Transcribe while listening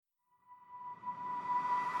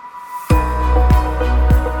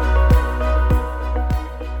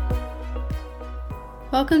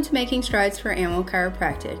Welcome to Making Strides for Animal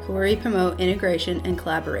Chiropractic, where we promote integration and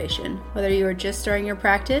collaboration. Whether you are just starting your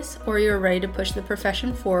practice or you are ready to push the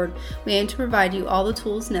profession forward, we aim to provide you all the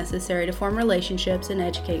tools necessary to form relationships and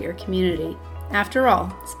educate your community. After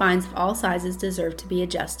all, spines of all sizes deserve to be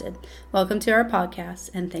adjusted. Welcome to our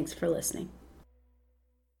podcast, and thanks for listening.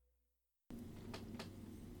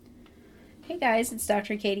 Hey guys, it's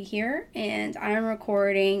Dr. Katie here, and I'm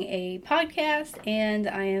recording a podcast and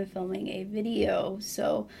I am filming a video.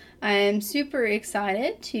 So I am super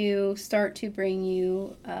excited to start to bring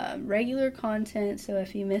you regular content. So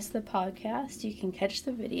if you miss the podcast, you can catch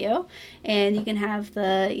the video and you can have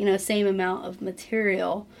the same amount of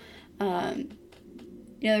material. The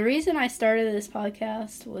reason I started this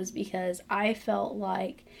podcast was because I felt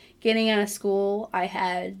like getting out of school, I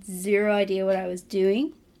had zero idea what I was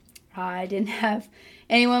doing. I didn't have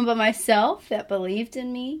anyone but myself that believed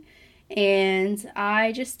in me, and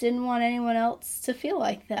I just didn't want anyone else to feel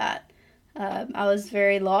like that. I was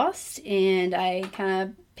very lost, and I kind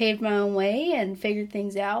of paved my own way and figured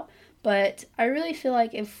things out, but I really feel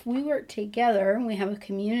like if we work together and we have a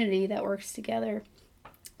community that works together,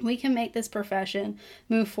 we can make this profession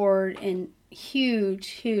move forward in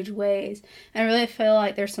huge ways. And I really feel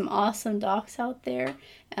like there's some awesome docs out there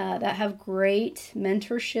that have great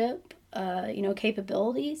mentorship,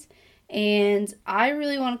 capabilities. And I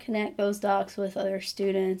really want to connect those docs with other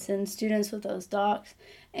students and students with those docs.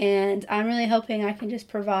 And I'm really hoping I can just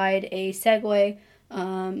provide a segue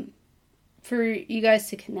for you guys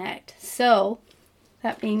to connect. So,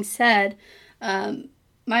 that being said,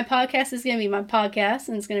 my podcast is going to be my podcast,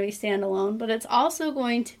 and it's going to be standalone, but it's also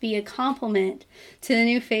going to be a complement to the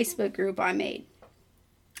new Facebook group I made.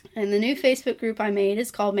 And the new Facebook group I made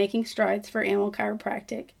is called Making Strides for Animal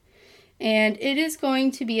Chiropractic. And it is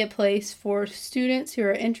going to be a place for students who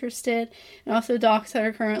are interested and also docs that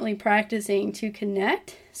are currently practicing to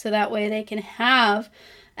connect, so that way they can have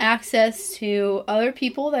access to other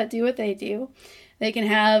people that do what they do. They can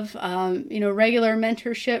have, regular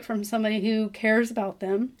mentorship from somebody who cares about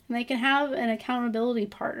them. And they can have an accountability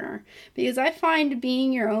partner. Because I find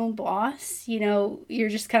being your own boss, you're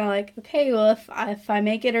just kind of like, okay, well, if I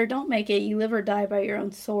make it or don't make it, you live or die by your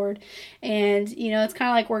own sword. And, it's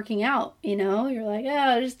kind of like working out, You're like, oh,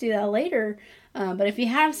 I'll just do that later. But if you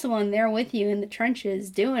have someone there with you in the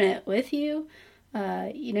trenches doing it with you,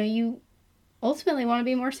 you ultimately want to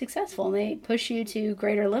be more successful, and they push you to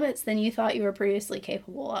greater limits than you thought you were previously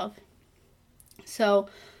capable of. So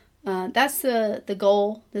that's the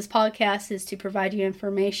goal. This podcast is to provide you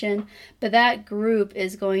information, but that group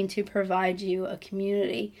is going to provide you a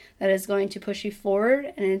community that is going to push you forward,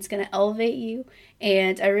 and it's going to elevate you.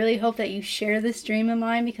 And I really hope that you share this dream of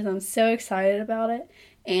mine, because I'm so excited about it.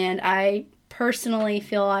 And I personally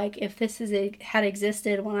feel like if this had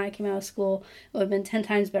existed when I came out of school, it would have been 10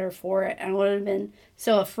 times better for it. I would have been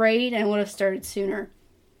so afraid and would have started sooner.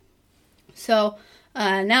 So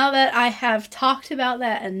now that I have talked about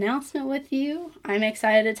that announcement with you, I'm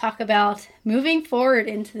excited to talk about moving forward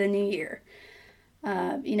into the new year.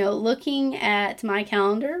 Looking at my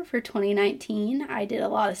calendar for 2019, I did a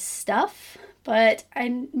lot of stuff, but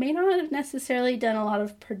I may not have necessarily done a lot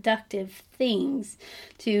of productive things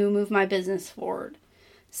to move my business forward.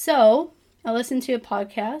 So I listened to a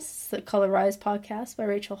podcast, the Color Rise podcast by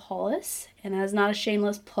Rachel Hollis, and that's not a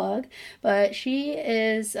shameless plug, but she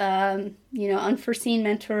is, unforeseen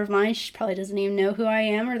mentor of mine. She probably doesn't even know who I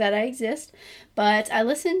am or that I exist, but I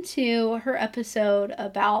listened to her episode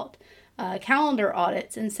about calendar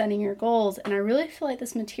audits and setting your goals, and I really feel like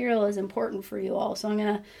this material is important for you all, so I'm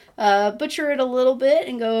going to butcher it a little bit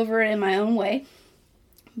and go over it in my own way,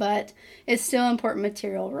 but it's still important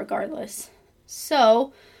material regardless.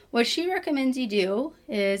 So what she recommends you do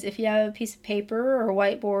is, if you have a piece of paper or a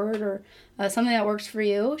whiteboard or something that works for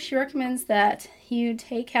you, she recommends that you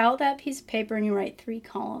take out that piece of paper and you write 3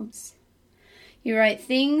 columns. You write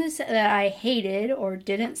things that I hated or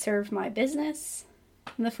didn't serve my business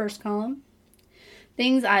in the first column.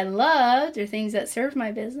 Things I loved or things that served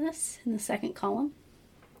my business in the second column.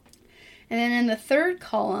 And then in the third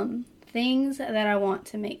column, things that I want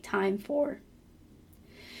to make time for.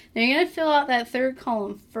 Now you're going to fill out that third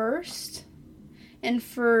column first. And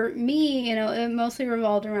for me, it mostly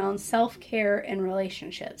revolved around self-care and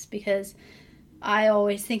relationships, because I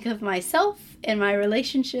always think of myself and my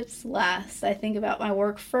relationships last. I think about my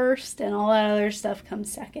work first, and all that other stuff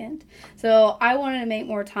comes second. So I wanted to make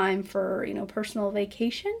more time for, personal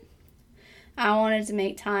vacation. I wanted to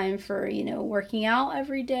make time for, working out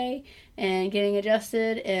every day and getting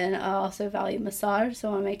adjusted. And I also value massage, so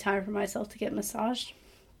I want to make time for myself to get massaged.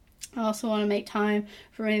 I also want to make time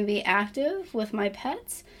for me to be active with my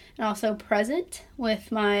pets and also present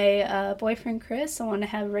with my boyfriend Chris. I want to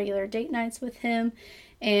have regular date nights with him.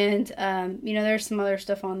 And, there's some other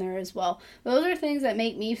stuff on there as well. Those are things that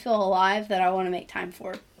make me feel alive that I want to make time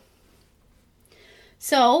for.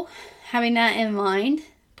 So, having that in mind,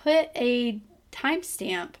 put a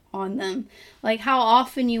timestamp on them, like how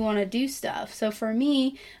often you want to do stuff. So for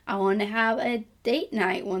me, I want to have a date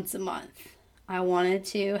night once a month. I wanted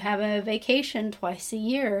to have a vacation twice a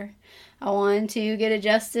year. I wanted to get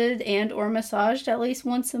adjusted and or massaged at least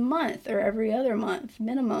once a month or every other month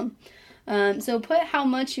minimum. So put how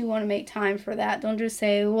much you want to make time for that. Don't just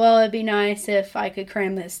say, well, it'd be nice if I could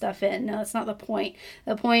cram this stuff in. No, that's not the point.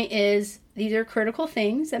 The point is these are critical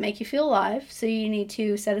things that make you feel alive, so you need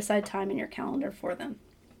to set aside time in your calendar for them.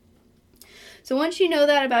 So once you know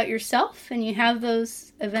that about yourself and you have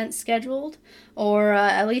those events scheduled, or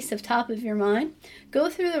at least at the top of your mind, go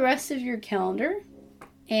through the rest of your calendar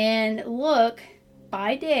and look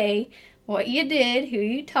by day what you did, who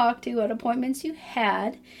you talked to, what appointments you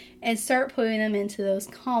had, and start putting them into those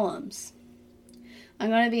columns.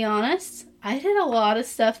 I'm going to be honest, I did a lot of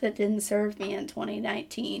stuff that didn't serve me in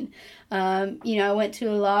 2019. I went to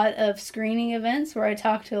a lot of screening events where I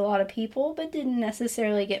talked to a lot of people, but didn't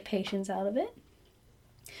necessarily get patients out of it.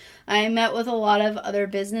 I met with a lot of other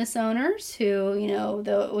business owners who,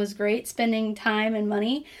 though it was great spending time and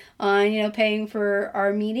money on, paying for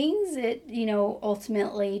our meetings, it,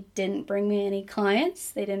 ultimately didn't bring me any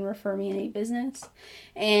clients. They didn't refer me any business.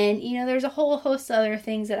 And, there's a whole host of other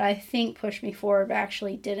things that I think pushed me forward, but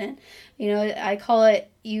actually didn't. I call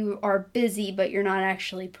it you are busy, but you're not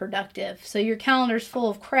actually productive. So your calendar's full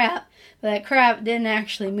of crap, but that crap didn't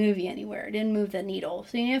actually move you anywhere. It didn't move the needle.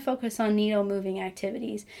 So you need to focus on needle moving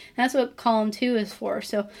activities. And that's what column 2 is for.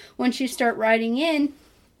 So once you start writing in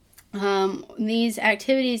these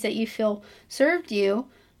activities that you feel served you,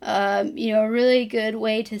 a really good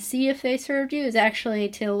way to see if they served you is actually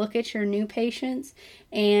to look at your new patients.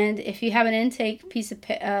 And if you have an intake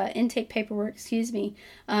paperwork,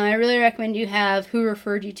 I really recommend you have who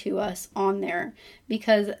referred you to us on there,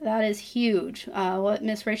 because that is huge. What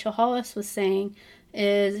Miss Rachel Hollis was saying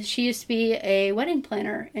is she used to be a wedding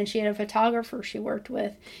planner and she had a photographer she worked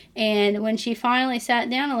with, and when she finally sat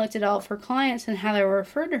down and looked at all of her clients and how they were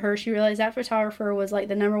referred to her, she realized that photographer was like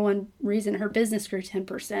the number one reason her business grew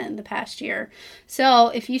 10% in the past year. So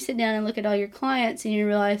if you sit down and look at all your clients and you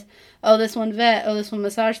realize, oh, this one vet, oh, this one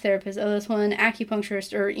massage therapist, oh, this one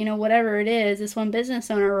acupuncturist, or whatever it is, this one business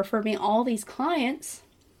owner referred me all these clients,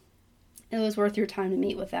 it was worth your time to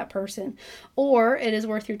meet with that person. Or it is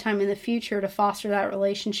worth your time in the future to foster that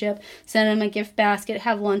relationship, send them a gift basket,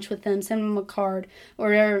 have lunch with them, send them a card, or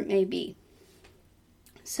whatever it may be.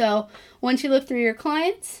 So once you look through your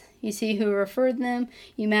clients, you see who referred them,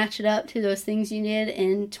 you match it up to those things you did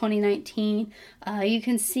in 2019. You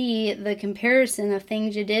can see the comparison of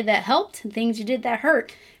things you did that helped and things you did that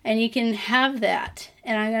hurt. And you can have that.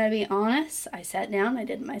 And I'm going to be honest, I sat down, I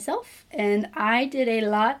did it myself, and I did a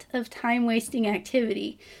lot of time-wasting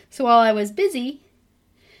activity. So while I was busy,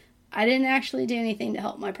 I didn't actually do anything to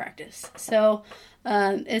help my practice. So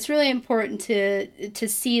it's really important to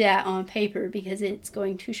see that on paper, because it's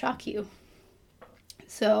going to shock you.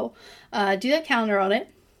 So do that calendar audit,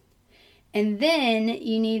 and then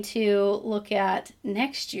you need to look at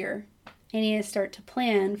next year. You need to start to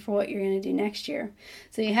plan for what you're going to do next year.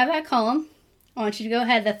 So you have that column. I want you to go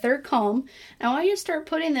ahead, the third column, and I want you to start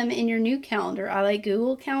putting them in your new calendar. I like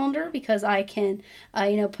Google Calendar because I can,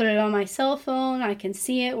 put it on my cell phone. I can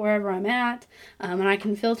see it wherever I'm at, and I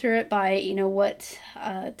can filter it by, what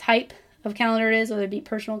type of calendar it is, whether it be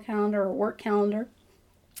personal calendar or work calendar.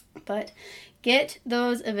 But get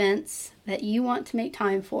those events that you want to make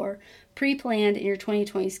time for pre-planned in your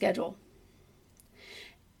 2020 schedule.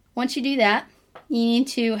 Once you do that, you need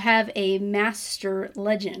to have a master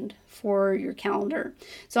legend for your calendar.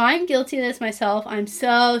 So I'm guilty of this myself. I'm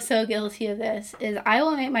so guilty of this, is I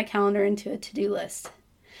will make my calendar into a to-do list.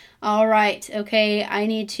 All right, okay, I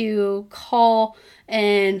need to call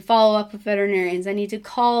and follow up with veterinarians. I need to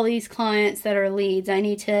call these clients that are leads. I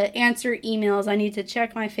need to answer emails. I need to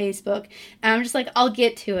check my Facebook. And I'm just like, I'll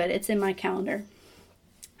get to it. It's in my calendar.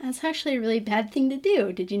 That's actually a really bad thing to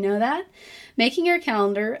do. Did you know that? Making your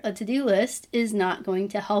calendar a to-do list is not going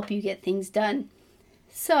to help you get things done.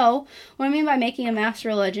 So, what I mean by making a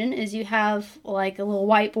master legend is you have like a little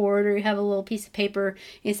whiteboard, or you have a little piece of paper, and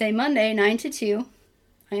you say Monday 9 to 2,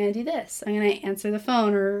 I'm going to do this. I'm going to answer the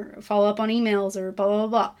phone or follow up on emails or blah,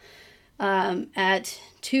 blah, blah. At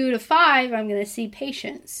 2 to 5, I'm going to see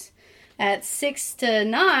patients. at 6 to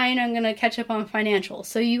 9, I'm going to catch up on financial.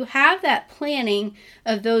 So you have that planning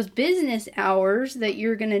of those business hours that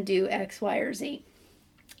you're going to do X, Y, or Z.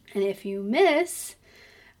 And if you miss,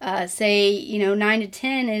 say, 9 to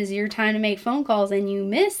 10 is your time to make phone calls and you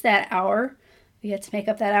miss that hour, you get to make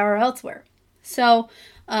up that hour elsewhere. So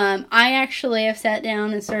I actually have sat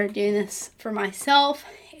down and started doing this for myself,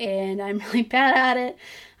 and I'm really bad at it.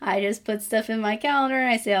 I just put stuff in my calendar and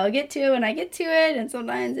I say I'll get to it when I get to it, and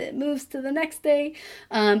sometimes it moves to the next day.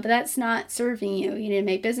 But that's not serving you. You need to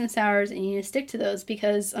make business hours and you need to stick to those,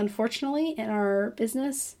 because unfortunately in our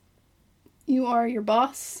business, you are your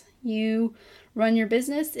boss. You run your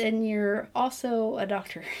business and you're also a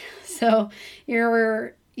doctor. So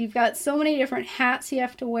you've got so many different hats you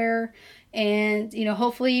have to wear. And,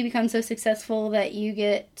 hopefully you become so successful that you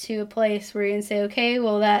get to a place where you can say, okay,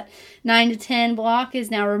 well, that 9 to 10 block is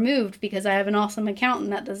now removed because I have an awesome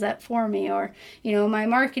accountant that does that for me. Or, my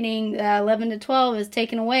marketing 11 to 12 is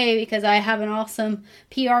taken away because I have an awesome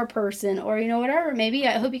PR person, or, whatever. Maybe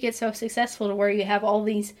I hope you get so successful to where you have all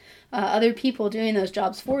these other people doing those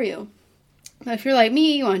jobs for you. But if you're like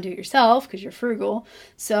me, you want to do it yourself because you're frugal.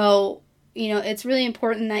 So it's really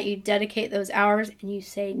important that you dedicate those hours and you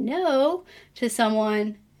say no to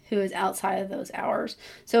someone who is outside of those hours.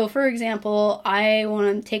 So, for example, I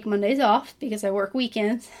want to take Mondays off because I work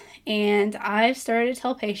weekends, and I've started to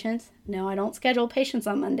tell patients, no, I don't schedule patients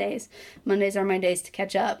on Mondays. Mondays are my days to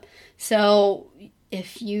catch up. So,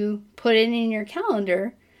 if you put it in your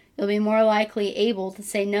calendar, you'll be more likely able to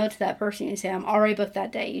say no to that person. You say, I'm already booked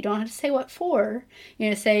that day. You don't have to say what for. You're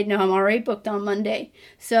going to say, no, I'm already booked on Monday.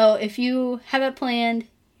 So if you have it planned,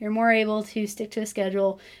 you're more able to stick to a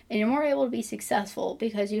schedule, and you're more able to be successful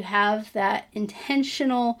because you have that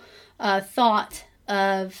intentional thought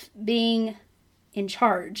of being in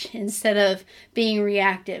charge instead of being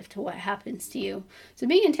reactive to what happens to you. So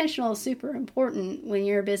being intentional is super important when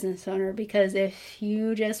you're a business owner, because if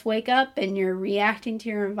you just wake up and you're reacting to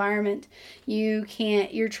your environment, you're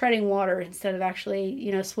treading water instead of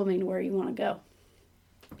actually, swimming to where you want to go.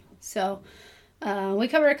 So we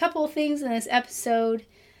covered a couple of things in this episode.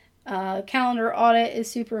 Calendar audit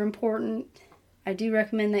is super important. I do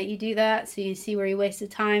recommend that you do that so you see where you wasted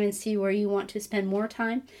time and see where you want to spend more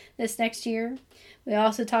time this next year. We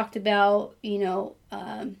also talked about,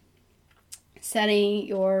 setting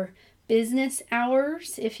your business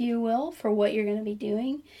hours, if you will, for what you're going to be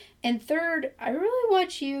doing. And third, I really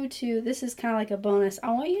want you to, this is kind of like a bonus,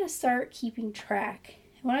 I want you to start keeping track.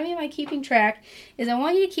 What I mean by keeping track is I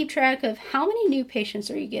want you to keep track of how many new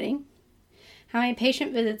patients are you getting, how many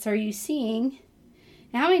patient visits are you seeing,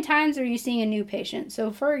 and how many times are you seeing a new patient.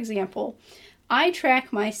 So for example, I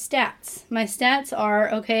track my stats. My stats are,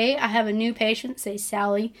 okay, I have a new patient, say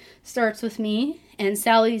Sally starts with me, and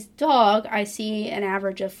Sally's dog I see an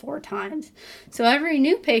average of 4 times. So every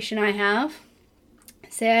new patient I have,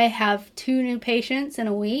 say I have 2 new patients in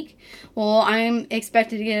a week, well, I'm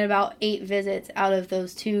expected to get about 8 visits out of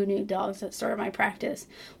those 2 new dogs that started my practice.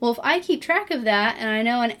 Well, if I keep track of that and I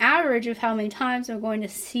know an average of how many times I'm going to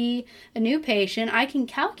see a new patient, I can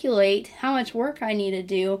calculate how much work I need to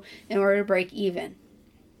do in order to break even.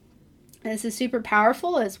 And this is super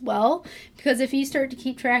powerful as well, because if you start to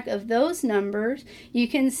keep track of those numbers, you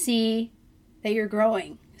can see that you're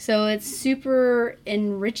growing. So it's super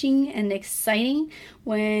enriching and exciting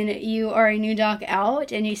when you are a new doc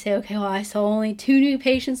out and you say, okay, well, I saw only 2 new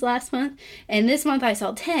patients last month, and this month I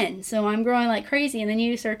saw 10, so I'm growing like crazy. And then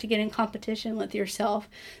you start to get in competition with yourself.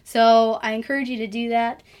 So I encourage you to do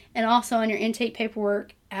that. And also on your intake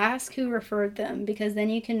paperwork, ask who referred them, because then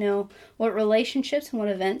you can know what relationships and what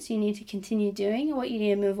events you need to continue doing and what you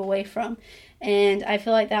need to move away from. And I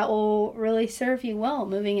feel like that will really serve you well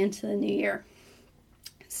moving into the new year.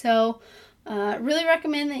 So really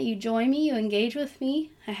recommend that you join me, you engage with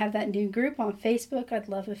me. I have that new group on Facebook. I'd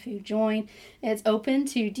love if you join. It's open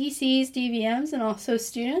to DCs, DVMs, and also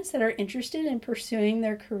students that are interested in pursuing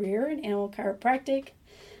their career in animal chiropractic.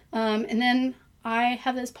 And then I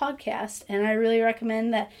have this podcast, and I really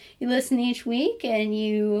recommend that you listen each week and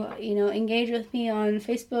you engage with me on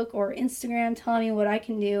Facebook or Instagram, telling me what I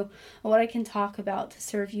can do or what I can talk about to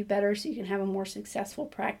serve you better so you can have a more successful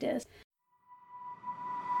practice.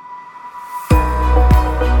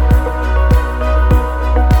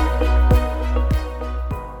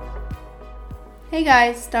 Hey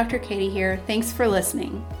guys, Dr. Katie here. Thanks for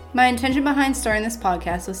listening. My intention behind starting this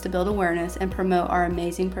podcast was to build awareness and promote our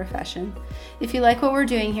amazing profession. If you like what we're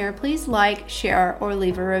doing here, please like, share, or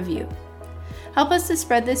leave a review. Help us to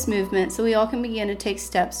spread this movement so we all can begin to take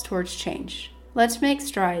steps towards change. Let's make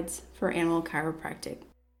strides for animal chiropractic.